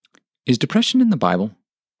Is depression in the Bible?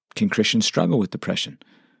 Can Christians struggle with depression?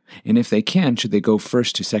 And if they can, should they go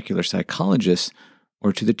first to secular psychologists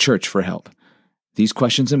or to the church for help? These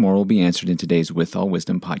questions and more will be answered in today's With All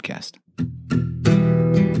Wisdom podcast.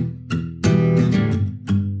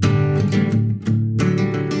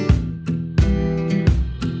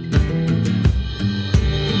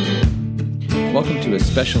 Welcome to a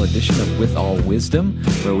special edition of With All Wisdom,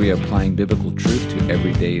 where we are applying biblical truth to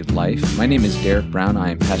everyday life. My name is Derek Brown.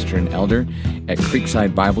 I am pastor and elder at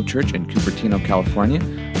Creekside Bible Church in Cupertino, California.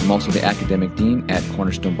 I'm also the academic dean at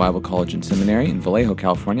Cornerstone Bible College and Seminary in Vallejo,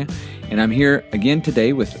 California. And I'm here again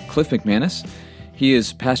today with Cliff McManus. He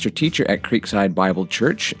is pastor-teacher at Creekside Bible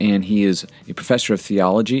Church, and he is a professor of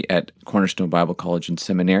theology at Cornerstone Bible College and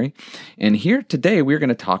Seminary. And here today we're going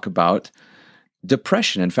to talk about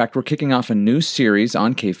depression. In fact, we're kicking off a new series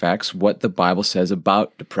on KFAX, What the Bible Says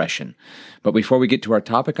About Depression. But before we get to our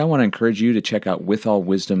topic, I want to encourage you to check out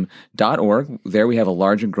withallwisdom.org. There we have a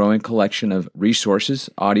large and growing collection of resources,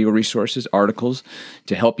 audio resources, articles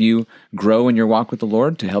to help you grow in your walk with the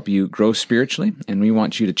Lord, to help you grow spiritually. And we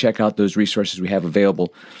want you to check out those resources we have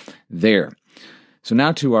available there. So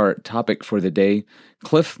now to our topic for the day.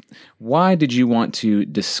 Cliff, why did you want to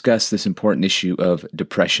discuss this important issue of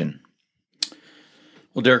depression?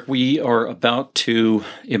 Well, Derek, we are about to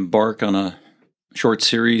embark on a short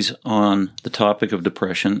series on the topic of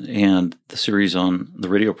depression, and the series on the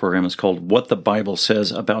radio program is called What the Bible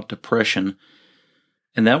Says About Depression.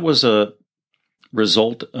 And that was a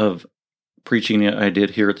result of preaching I did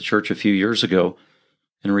here at the church a few years ago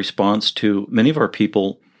in response to many of our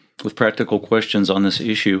people with practical questions on this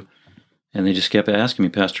issue. And they just kept asking me,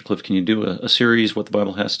 Pastor Cliff, can you do a series, What the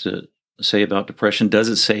Bible has to say about depression? Does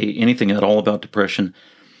it say anything at all about depression?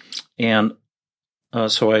 And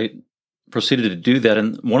so I proceeded to do that.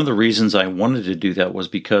 And one of the reasons I wanted to do that was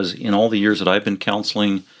because in all the years that I've been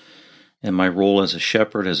counseling and my role as a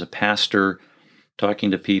shepherd, as a pastor,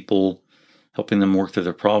 talking to people, helping them work through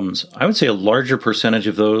their problems, I would say a larger percentage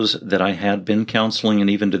of those that I had been counseling,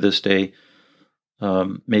 and even to this day,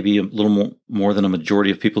 maybe a little more than a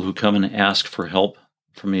majority of people who come and ask for help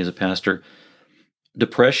from me as a pastor,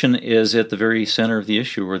 depression is at the very center of the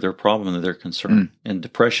issue or their problem or their concern. And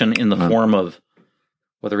depression in the form of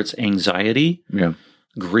whether it's anxiety,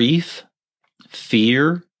 grief,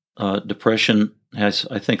 fear, depression has,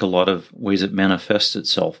 I think, a lot of ways it manifests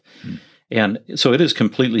itself. And so it is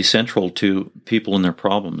completely central to people and their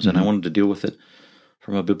problems, and I wanted to deal with it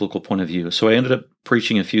from a biblical point of view. So I ended up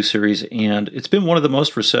preaching a few series, and it's been one of the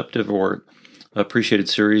most receptive or appreciated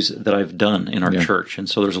series that I've done in our church. And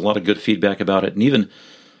so there's a lot of good feedback about it, and even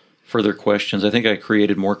further questions. I think I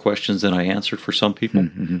created more questions than I answered for some people,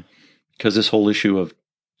 because this whole issue of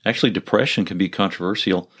actually depression can be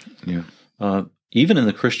controversial, even in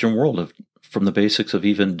the Christian world, from the basics of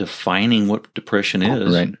even defining what depression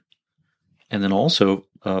is. Right. And then also,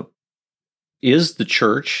 is the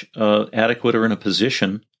church adequate or in a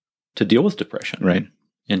position to deal with depression? Right.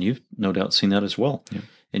 And you've no doubt seen that as well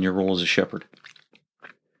in your role as a shepherd.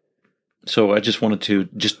 So I just wanted to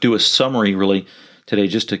just do a summary really today,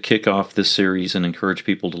 just to kick off this series and encourage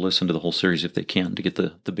people to listen to the whole series if they can, to get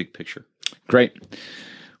the big picture. Great.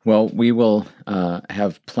 Well, we will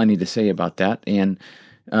have plenty to say about that. And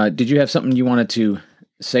did you have something you wanted to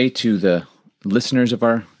say to the listeners of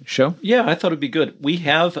our show? Yeah, I thought it'd be good. We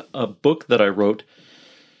have a book that I wrote.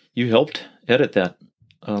 You helped edit that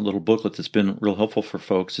little booklet that's been real helpful for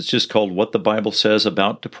folks. It's just called What the Bible Says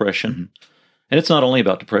About Depression. And it's not only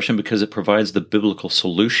about depression because it provides the biblical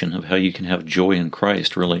solution of how you can have joy in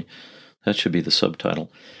Christ, really. That should be the subtitle.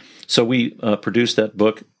 So we produced that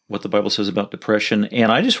book, What the Bible Says About Depression, and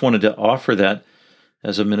I just wanted to offer that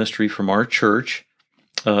as a ministry from our church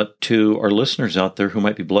to our listeners out there who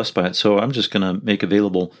might be blessed by it. So I'm just going to make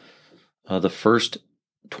available the first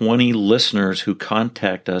 20 listeners who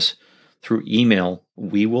contact us through email.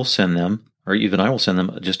 We will send them, or even I will send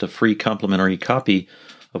them, just a free complimentary copy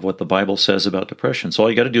of What the Bible Says About Depression. So all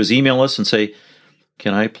you got to do is email us and say,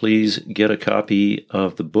 can I please get a copy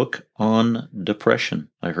of the book on depression?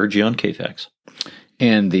 I heard you on KFAX.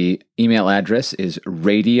 And the email address is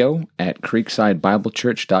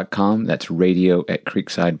radio@creeksidebiblechurch.com. That's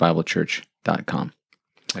radio@creeksidebiblechurch.com.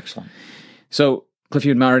 Excellent. So, Cliff,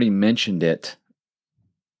 you had already mentioned it.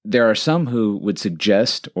 There are some who would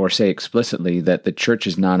suggest or say explicitly that the church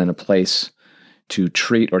is not in a place to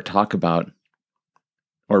treat or talk about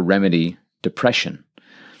or remedy depression.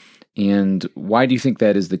 And why do you think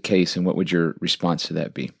that is the case, and what would your response to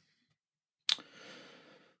that be?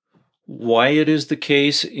 Why it is the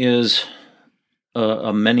case is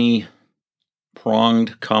a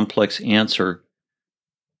many-pronged, complex answer,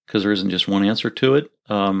 because there isn't just one answer to it.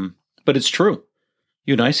 But it's true.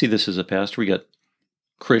 You and I see this as a pastor. We got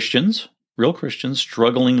Christians, real Christians,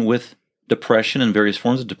 struggling with depression and various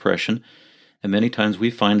forms of depression. And many times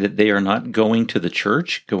we find that they are not going to the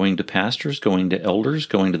church, going to pastors, going to elders,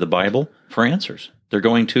 going to the Bible for answers. They're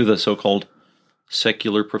going to the so-called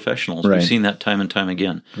secular professionals. Right. We've seen that time and time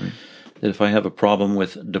again. Right. That if I have a problem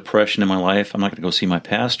with depression in my life, I'm not going to go see my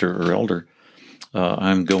pastor or elder.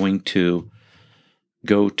 I'm going to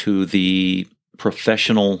go to the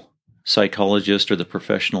professional psychologist or the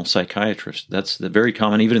professional psychiatrist. That's very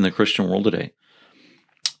common, even in the Christian world today.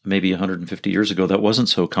 Maybe 150 years ago, that wasn't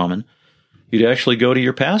so common. You'd actually go to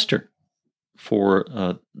your pastor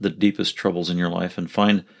for the deepest troubles in your life and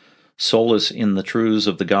find solace in the truths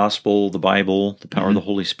of the gospel, the Bible, the power of the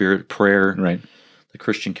Holy Spirit, prayer, Right. the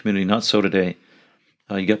Christian community. Not so today.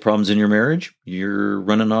 You got problems in your marriage, you're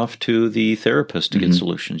running off to the therapist to get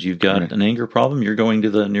solutions. You've got an anger problem, you're going to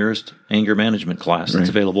the nearest anger management class that's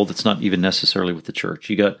available that's not even necessarily with the church.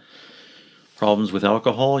 You got problems with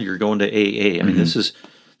alcohol, you're going to AA. I mean, this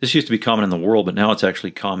used to be common in the world, but now it's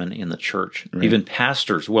actually common in the church. Right. Even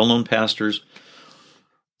pastors, well-known pastors.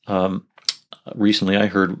 Recently, I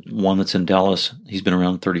heard one that's in Dallas. He's been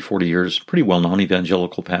around 30, 40 years, pretty well-known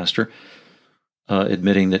evangelical pastor,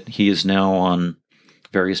 admitting that he is now on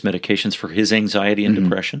various medications for his anxiety and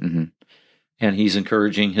depression. And he's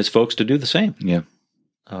encouraging his folks to do the same. Yeah.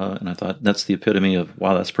 And I thought that's the epitome of,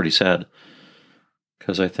 wow, that's pretty sad.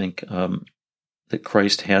 Because I think that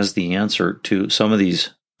Christ has the answer to some of these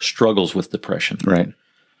struggles with depression. Right.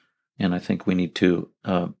 And I think we need to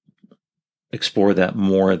explore that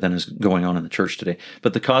more than is going on in the church today.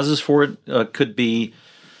 But the causes for it could be,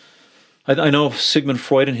 I know Sigmund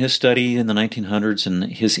Freud in his study in the 1900s, and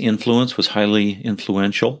his influence was highly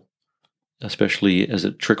influential, especially as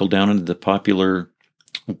it trickled down into the popular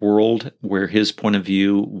world, where his point of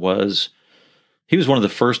view was, he was one of the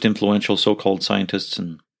first influential so-called scientists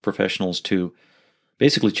and professionals to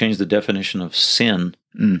basically change the definition of sin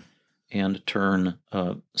and turn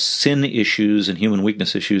sin issues and human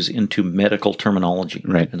weakness issues into medical terminology.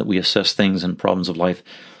 Right. And that we assess things and problems of life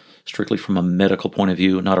strictly from a medical point of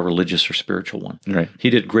view, not a religious or spiritual one. Right.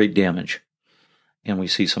 He did great damage, and we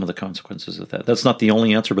see some of the consequences of that. That's not the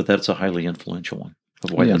only answer, but that's a highly influential one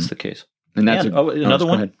of why that's the case. And that's another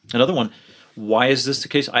one. Another one. Why is this the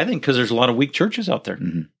case? I think because there's a lot of weak churches out there.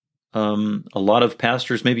 A lot of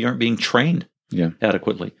pastors maybe aren't being trained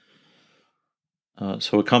adequately.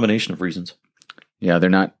 So a combination of reasons. Yeah,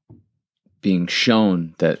 they're not being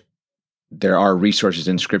shown that there are resources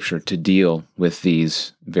in Scripture to deal with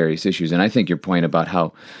these various issues. And I think your point about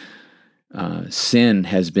how sin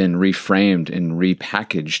has been reframed and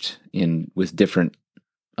repackaged with different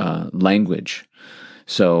language.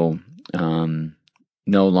 So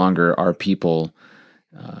no longer are people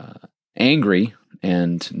angry,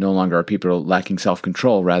 and no longer are people lacking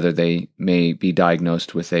self-control. Rather, they may be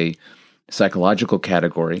diagnosed with a psychological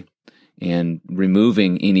category, and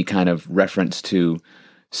removing any kind of reference to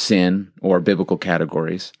sin or biblical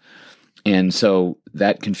categories. And so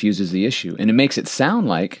that confuses the issue. And it makes it sound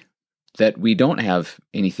like that we don't have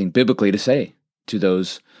anything biblically to say to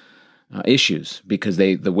those issues, because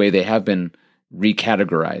the way they have been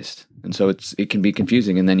recategorized. And so it can be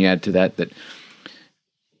confusing. And then you add to that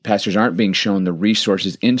pastors aren't being shown the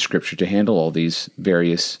resources in Scripture to handle all these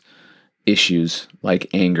various issues like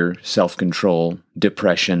anger, self-control,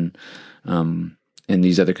 depression, and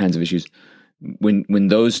these other kinds of issues. When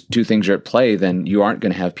those two things are at play, then you aren't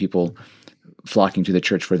going to have people flocking to the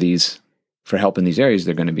church for help in these areas.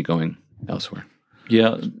 They're going to be going elsewhere.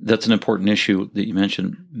 Yeah, that's an important issue that you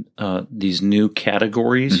mentioned. These new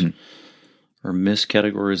categories or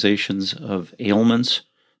miscategorizations of ailments.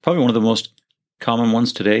 Probably one of the most common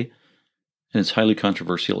ones today, and it's highly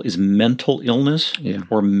controversial, is mental illness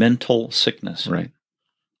or mental sickness. Right.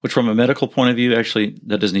 Which from a medical point of view, actually,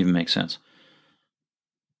 that doesn't even make sense.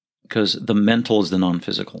 Because the mental is the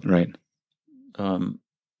non-physical. Right.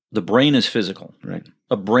 The brain is physical. Right.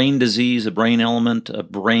 A brain disease, a brain ailment, a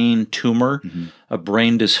brain tumor, a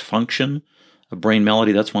brain dysfunction, a brain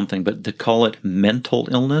malady, that's one thing. But to call it mental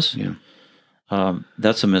illness,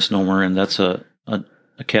 that's a misnomer, and that's a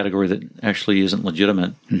category that actually isn't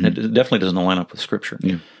legitimate. It definitely doesn't line up with Scripture.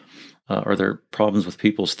 Yeah. Are there problems with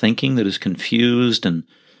people's thinking that is confused and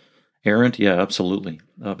errant? Yeah, absolutely.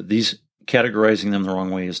 But these categorizing them the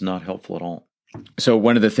wrong way is not helpful at all. So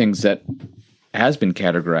one of the things that has been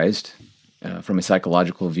categorized from a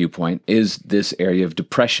psychological viewpoint is this area of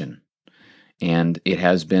depression. And it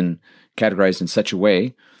has been categorized in such a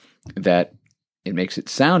way that it makes it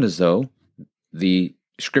sound as though the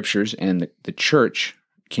Scriptures and the church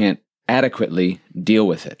can't adequately deal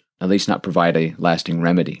with it, at least not provide a lasting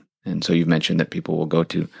remedy. And so you've mentioned that people will go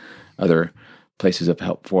to other places of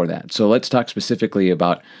help for that. So let's talk specifically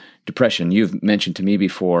about depression. You've mentioned to me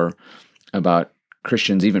before about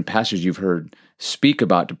Christians, even pastors you've heard speak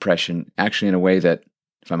about depression actually in a way that,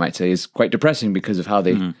 if I might say, is quite depressing because of how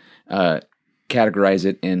they categorize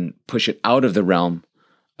it and push it out of the realm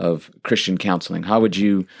of Christian counseling. How would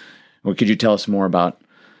you, or could you tell us more about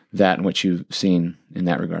that and what you've seen in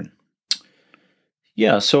that regard?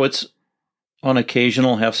 Yeah, so it's on occasion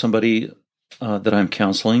I'll have somebody that I'm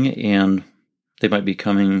counseling, and they might be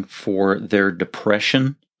coming for their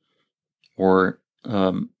depression, or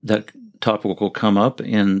that topic will come up,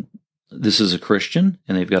 and this is a Christian,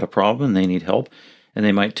 and they've got a problem, and they need help, and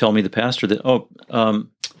they might tell me, the pastor, that,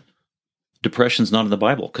 depression's not in the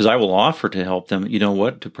Bible, because I will offer to help them. You know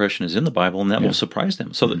what? Depression is in the Bible, and that will surprise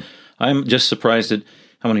them. So I'm just surprised at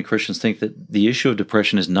how many Christians think that the issue of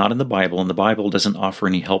depression is not in the Bible, and the Bible doesn't offer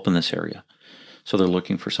any help in this area. So they're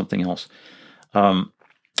looking for something else. And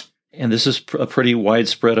this is a pretty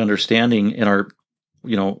widespread understanding in our,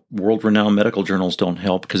 world-renowned medical journals don't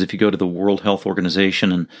help, because if you go to the World Health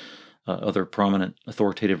Organization and other prominent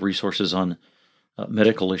authoritative resources on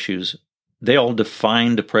medical issues, they all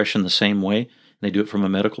define depression the same way. They do it from a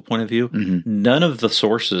medical point of view. None of the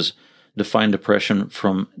sources define depression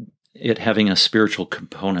from it having a spiritual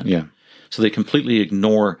component. Yeah. So they completely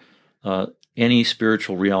ignore any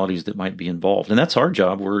spiritual realities that might be involved. And that's our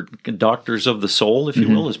job. We're doctors of the soul, if you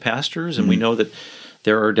will, as pastors, and we know that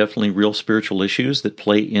there are definitely real spiritual issues that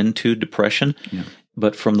play into depression. Yeah.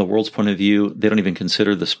 But from the world's point of view, they don't even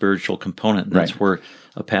consider the spiritual component. And that's where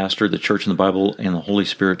a pastor, the church, and the Bible, and the Holy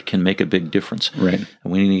Spirit can make a big difference. Right.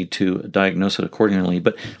 And we need to diagnose it accordingly.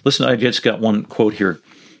 But listen, I just got one quote here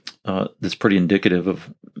that's pretty indicative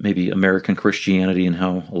of maybe American Christianity and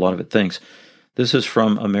how a lot of it thinks. This is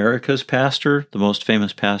from America's pastor, the most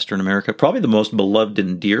famous pastor in America, probably the most beloved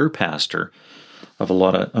and dear pastor of a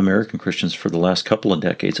lot of American Christians for the last couple of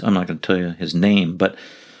decades. I'm not going to tell you his name, but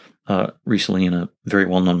recently in a very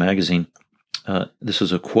well-known magazine, this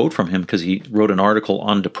is a quote from him because he wrote an article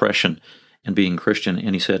on depression and being Christian,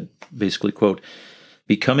 and he said, basically, quote,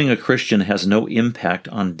 "Becoming a Christian has no impact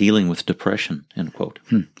on dealing with depression," end quote.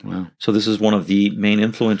 Wow. So this is one of the main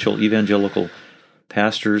influential evangelical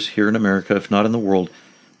pastors here in America, if not in the world,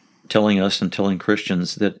 telling us and telling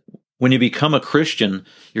Christians that when you become a Christian,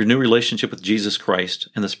 your new relationship with Jesus Christ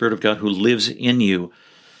and the Spirit of God who lives in you,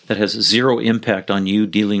 that has zero impact on you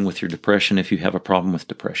dealing with your depression if you have a problem with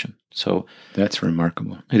depression. So that's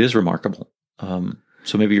remarkable. It is remarkable.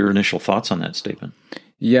 So maybe your initial thoughts on that statement.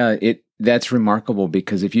 Yeah, that's remarkable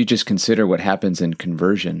because if you just consider what happens in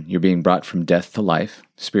conversion, you're being brought from death to life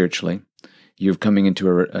spiritually. You're coming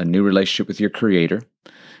into a new relationship with your Creator.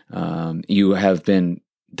 You have been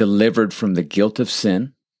delivered from the guilt of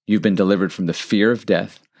sin. You've been delivered from the fear of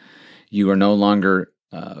death. You are no longer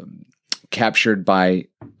captured by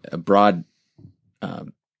a broad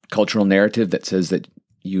cultural narrative that says that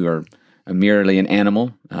you are merely an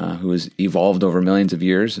animal who has evolved over millions of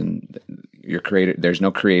years and your creator, there's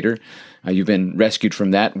no creator. You've been rescued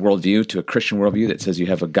from that worldview to a Christian worldview that says you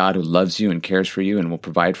have a God who loves you and cares for you and will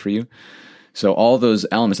provide for you. So all those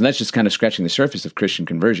elements, and that's just kind of scratching the surface of Christian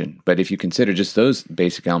conversion. But if you consider just those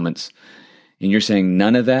basic elements, and you're saying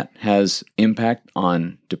none of that has impact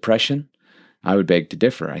on depression, I would beg to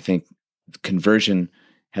differ. I think conversion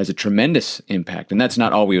has a tremendous impact, and that's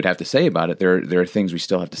not all we would have to say about it. There are things we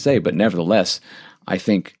still have to say, but nevertheless, I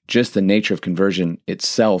think just the nature of conversion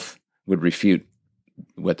itself would refute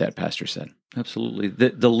what that pastor said. Absolutely.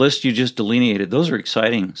 The list you just delineated, those are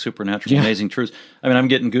exciting, supernatural, amazing truths. I mean, I'm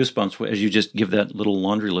getting goosebumps as you just give that little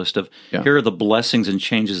laundry list of here are the blessings and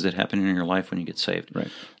changes that happen in your life when you get saved. Right.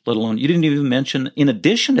 Let alone, you didn't even mention, in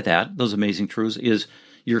addition to that, those amazing truths, is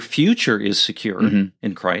your future is secure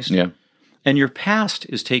in Christ. Yeah. And your past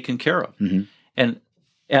is taken care of. And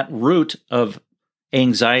at root of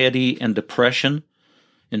anxiety and depression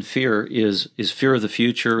and fear is fear of the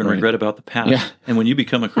future and regret about the past. Yeah. And when you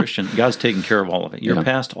become a Christian, God's taken care of all of it. Your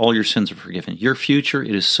past, all your sins are forgiven. Your future,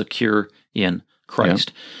 it is secure in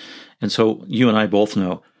Christ. And so you and I both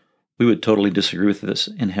know we would totally disagree with this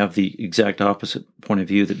and have the exact opposite point of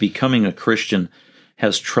view, that becoming a Christian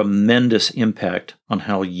has tremendous impact on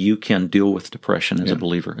how you can deal with depression as a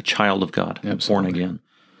believer, a child of God, born again.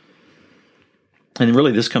 And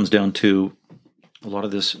really this comes down to a lot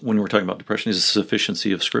of this, when we're talking about depression, is the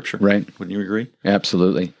sufficiency of Scripture. Right. Wouldn't you agree?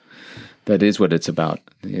 Absolutely. That is what it's about.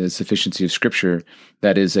 The sufficiency of Scripture.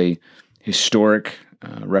 That is a historic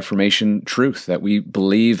Reformation truth, that we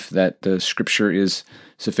believe that the Scripture is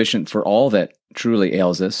sufficient for all that truly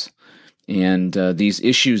ails us. And these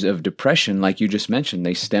issues of depression, like you just mentioned,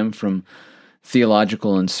 they stem from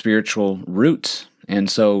theological and spiritual roots. And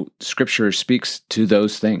so Scripture speaks to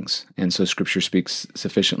those things. And so Scripture speaks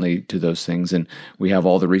sufficiently to those things. And we have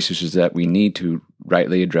all the resources that we need to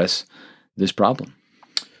rightly address this problem.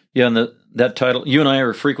 Yeah, and that title, you and I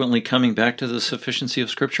are frequently coming back to the sufficiency of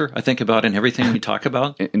Scripture, I think, about in everything we talk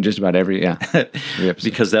about. In just about every episode.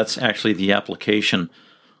 Because that's actually the application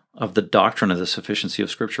of the doctrine of the sufficiency of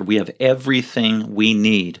Scripture. We have everything we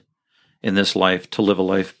need in this life to live a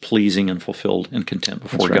life pleasing and fulfilled and content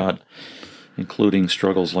before God, including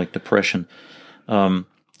struggles like depression. Well,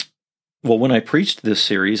 when I preached this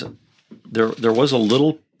series, there was a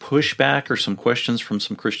little pushback or some questions from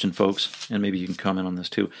some Christian folks, and maybe you can comment on this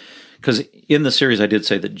too. Because in the series, I did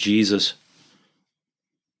say that Jesus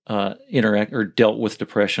dealt with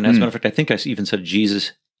depression. As a matter of fact, I think I even said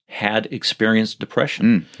Jesus had experienced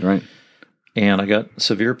depression. Right. And I got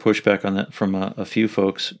severe pushback on that from a few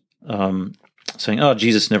folks saying, "Oh,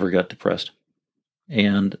 Jesus never got depressed."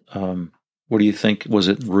 And what do you think was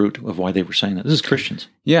at the root of why they were saying that? This is Christians.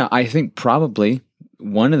 Yeah, I think probably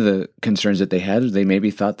one of the concerns that they had is they maybe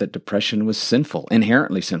thought that depression was sinful,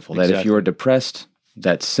 inherently sinful. Exactly. That if you are depressed,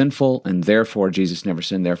 that's sinful, and therefore Jesus never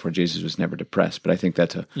sinned, therefore Jesus was never depressed. But I think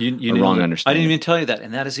that's a wrong understanding. I didn't even tell you that,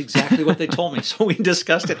 and that is exactly what they told me. So we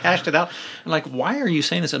discussed it, hashed it out. I'm like, why are you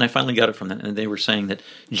saying this? And I finally got it from them, and they were saying that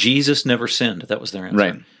Jesus never sinned. That was their answer.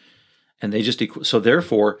 Right. And they just, so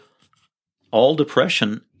therefore, all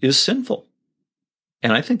depression is sinful.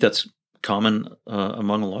 And I think that's common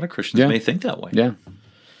among a lot of Christians. May think that way. Yeah.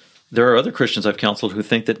 There are other Christians I've counseled who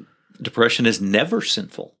think that depression is never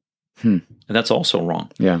sinful. And that's also wrong.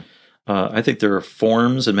 Yeah. I think there are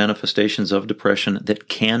forms and manifestations of depression that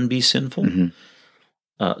can be sinful.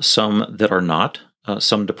 Some that are not.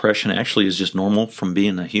 Some depression actually is just normal from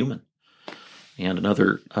being a human. And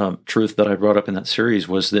another truth that I brought up in that series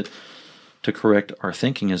was that to correct our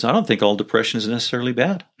thinking is I don't think all depression is necessarily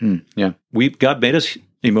bad. Yeah. God made us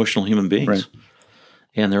emotional human beings. Right.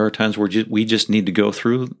 And there are times where we just need to go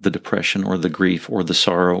through the depression or the grief or the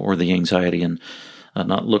sorrow or the anxiety and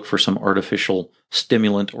not look for some artificial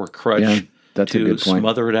stimulant or crutch that's a good point.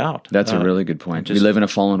 Smother it out. That's a really good point. We live in a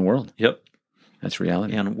fallen world. Yep. That's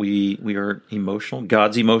reality. And we are emotional.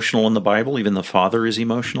 God's emotional in the Bible. Even the Father is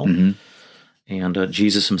emotional. And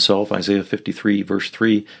Jesus himself, Isaiah 53, verse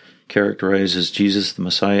 3, characterizes Jesus, the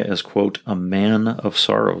Messiah, as, quote, a man of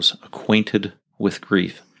sorrows, acquainted with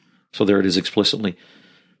grief. So there it is explicitly.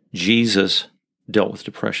 Jesus dealt with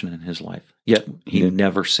depression in his life, yet he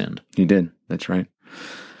never sinned. He did. That's right.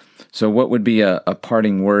 So what would be a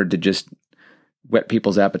parting word to just whet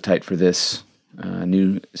people's appetite for this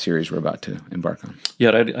new series we're about to embark on?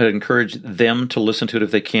 Yeah, I'd encourage them to listen to it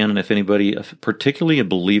if they can, and if anybody, particularly a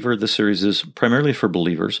believer, this series is primarily for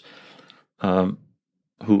believers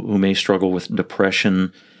who may struggle with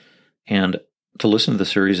depression, and to listen to the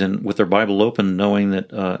series and with their Bible open, knowing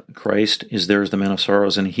that Christ is there as the man of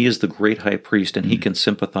sorrows, and he is the great high priest, and he can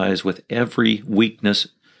sympathize with every weakness,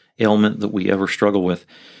 ailment that we ever struggle with,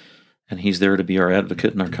 and he's there to be our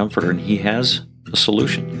advocate and our comforter, and he has a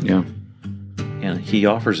solution. Yeah. And he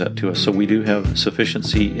offers that to us. So we do have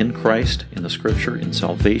sufficiency in Christ, in the Scripture, in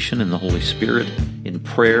salvation, in the Holy Spirit, in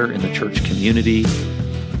prayer, in the church community.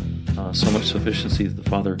 So much sufficiency that the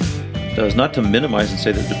Father does. Not to minimize and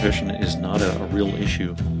say that depression is not a real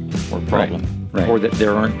issue or problem, right. or that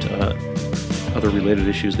there aren't other related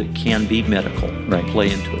issues that can be medical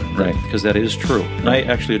play into it. Right. Because that is true. And I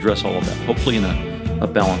actually address all of that, hopefully in a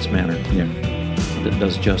balanced manner that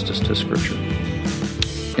does justice to Scripture.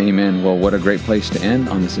 Amen. Well, what a great place to end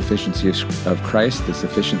on the sufficiency of Christ, the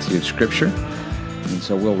sufficiency of Scripture. And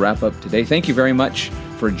so we'll wrap up today. Thank you very much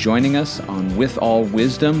for joining us on With All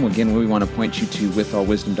Wisdom. Again, we want to point you to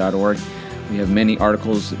withallwisdom.org. We have many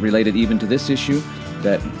articles related even to this issue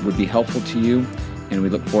that would be helpful to you, and we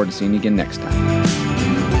look forward to seeing you again next time.